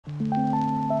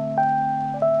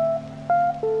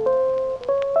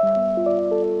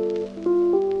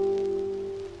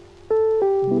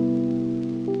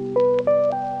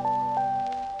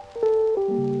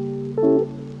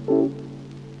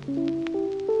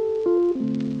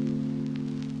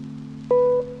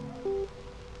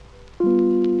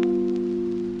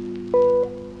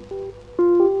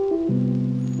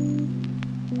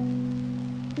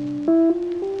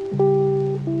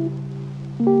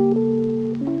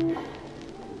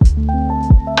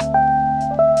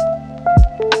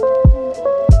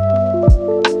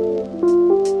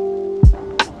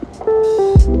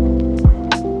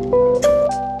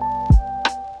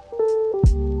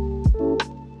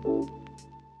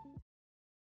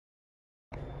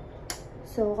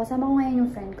So, kasama ko ngayon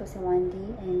yung friend ko si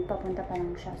Wandy and papunta pa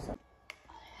lang siya. So,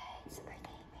 alright, super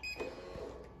timing.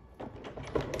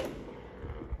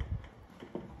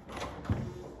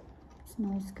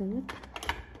 Smells good.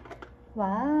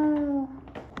 Wow!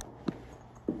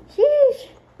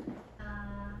 Sheesh!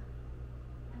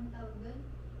 Ang tawag dun?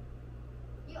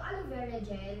 Yung aloe vera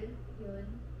gel, yun.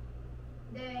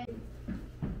 Then,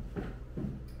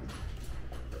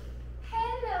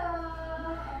 hello!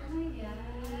 Oh my God!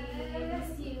 I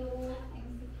miss you.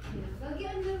 Lagi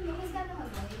ang dun mo. Kasi ka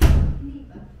nakabay? Hindi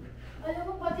ba? Alam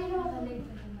mo, pati nakabay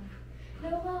pa naman.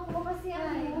 Loko ako kasi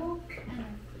ano?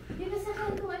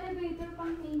 Dinasakyan kong elevator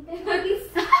pang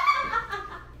maintenance.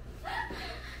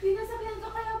 Dinasakyan ko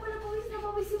kaya pala pawis na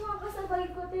pawis yung mga kasabay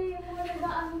ko. Yung mga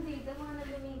nag-aano dito, mga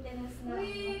nag-maintenance na.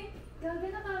 Uy, gaga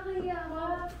nakakahiya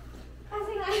ka.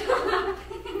 Kasi nga,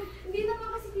 hindi naman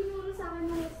kasi tinuro sa akin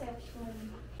ng reception.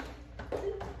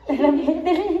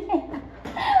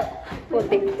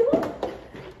 Putik.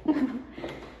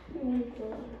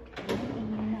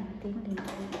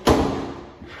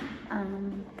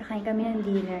 Kakain kami ng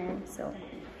dinner. So,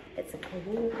 let's go.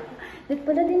 Dito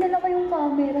pala dinala ko yung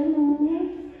camera, no?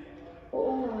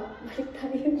 Oo nga, balik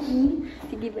tayo.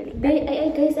 Sige, balik.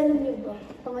 Ay, guys, alam niyo ba?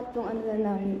 Pangatlong ano na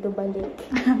namin ito, balik.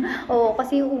 Oo,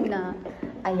 kasi yung una,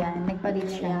 ayan,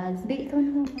 nagpalit siya. Di, ikaw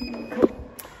naman.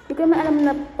 Hindi ko naman alam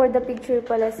na for the picture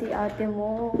pala si ate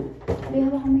mo. Sabi,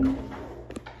 hawa kami.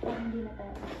 Hindi na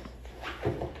tayo.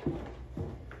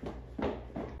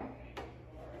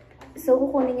 So,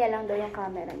 kukunin niya lang daw yung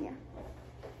camera niya.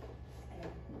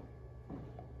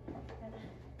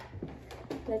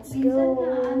 Let's go.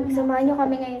 Samahan niyo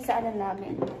kami ngayon sa ano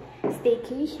namin.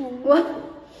 Staycation.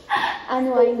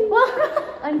 Unwind.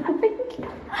 Unwind.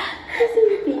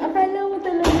 Akala mo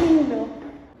talaga yun, no?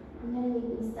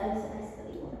 Install sa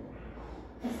escalator.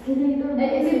 Escalator?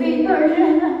 Elevator.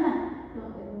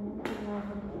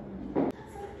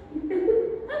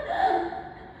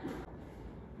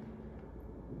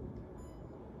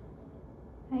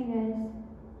 Hi, guys.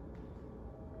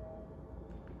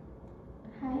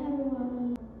 Hi,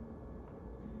 everyone.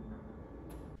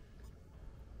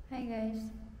 Hi, guys.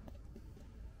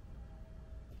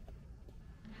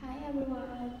 Hi,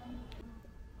 everyone.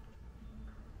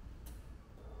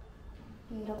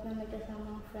 Hirap na magkasama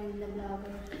ang friend na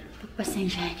vlogger.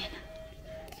 Pagpasensya niya na.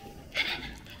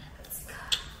 Let's go.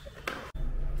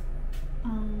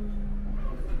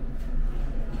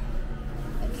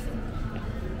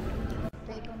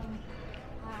 Tape ko naman.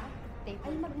 Ha? Tape.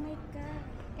 Ay, mag-mic ka.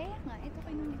 Kaya nga, ito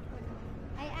kayo nung ko.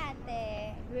 Ay,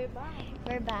 ate. We're back.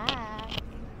 We're back.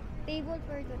 Table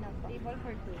for two na po. Table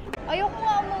for two. Ayoko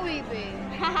nga umuwi, be.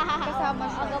 Kasama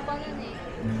siya. Aga pa nun eh.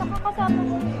 Saka kasama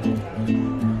ko.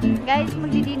 Guys,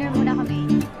 magdi-dinner muna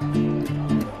kami.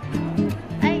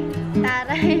 Ay,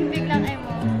 taray. Biglang ay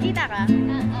mo. Kita ka?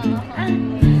 Oo.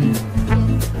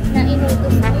 Na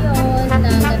inutos mo yun, na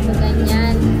ganito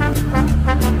ganyan.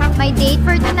 My date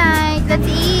for tonight. Let's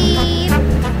eat!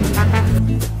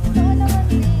 Oo naman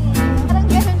din. Parang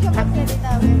ganun siya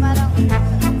magsalita. Parang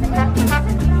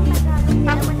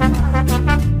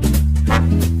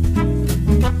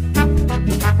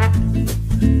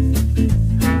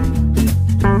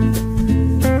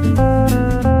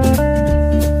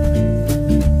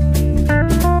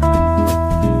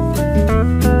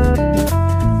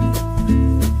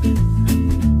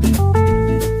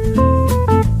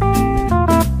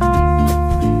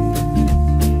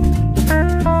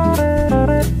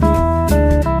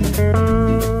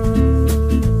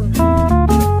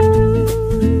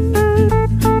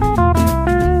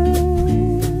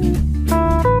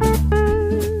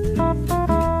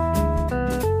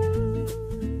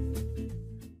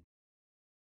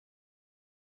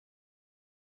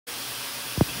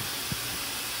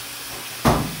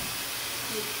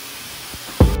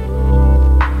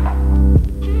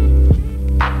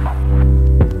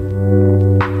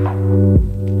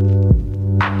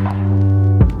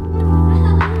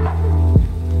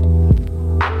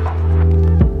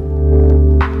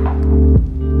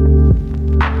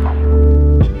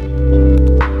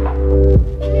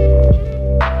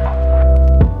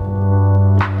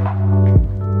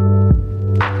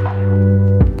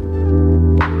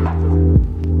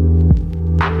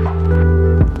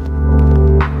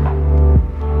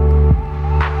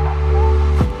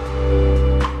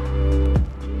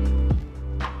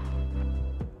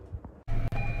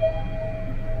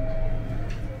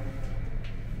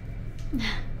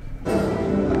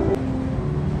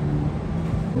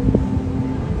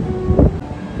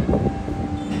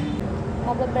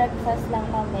Magbe-breakfast lang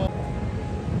kami.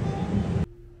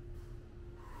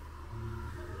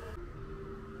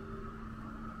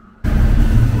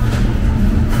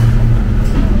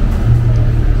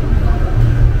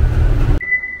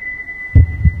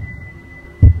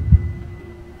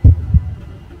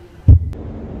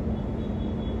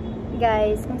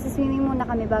 Magsiswimming muna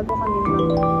kami bago kami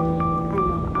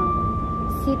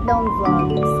sit down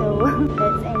vlog. So,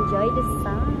 let's enjoy the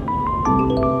sun.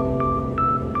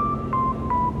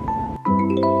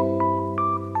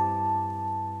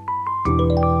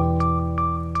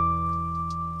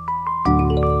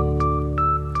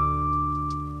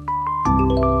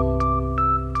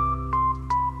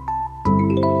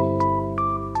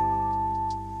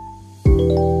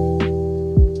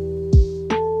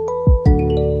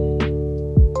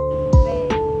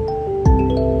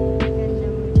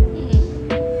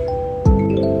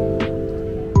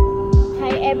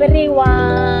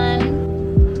 Everyone.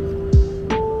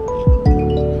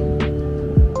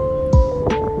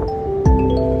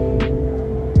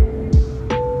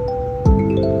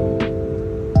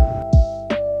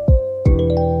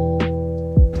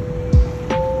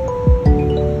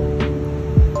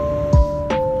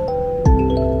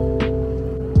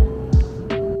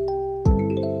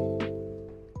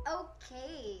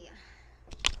 Okay.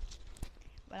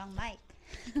 Walang mic.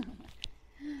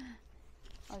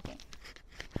 Okay.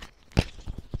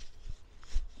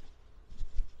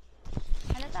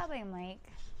 Halata ba yung mic?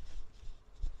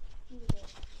 Hindi.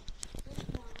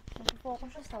 Nag-focus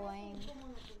siya sa wine.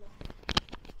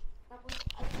 Tapos,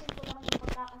 alisin ko lang yung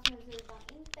pagkakasunod ng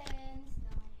intense,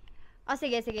 ng... Oh,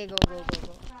 sige, sige. Go, go, go,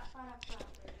 go. Para proper.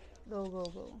 Go, go,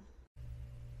 go.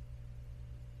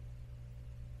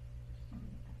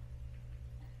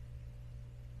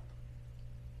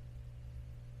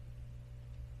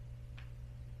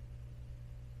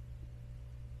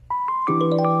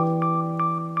 Thank you.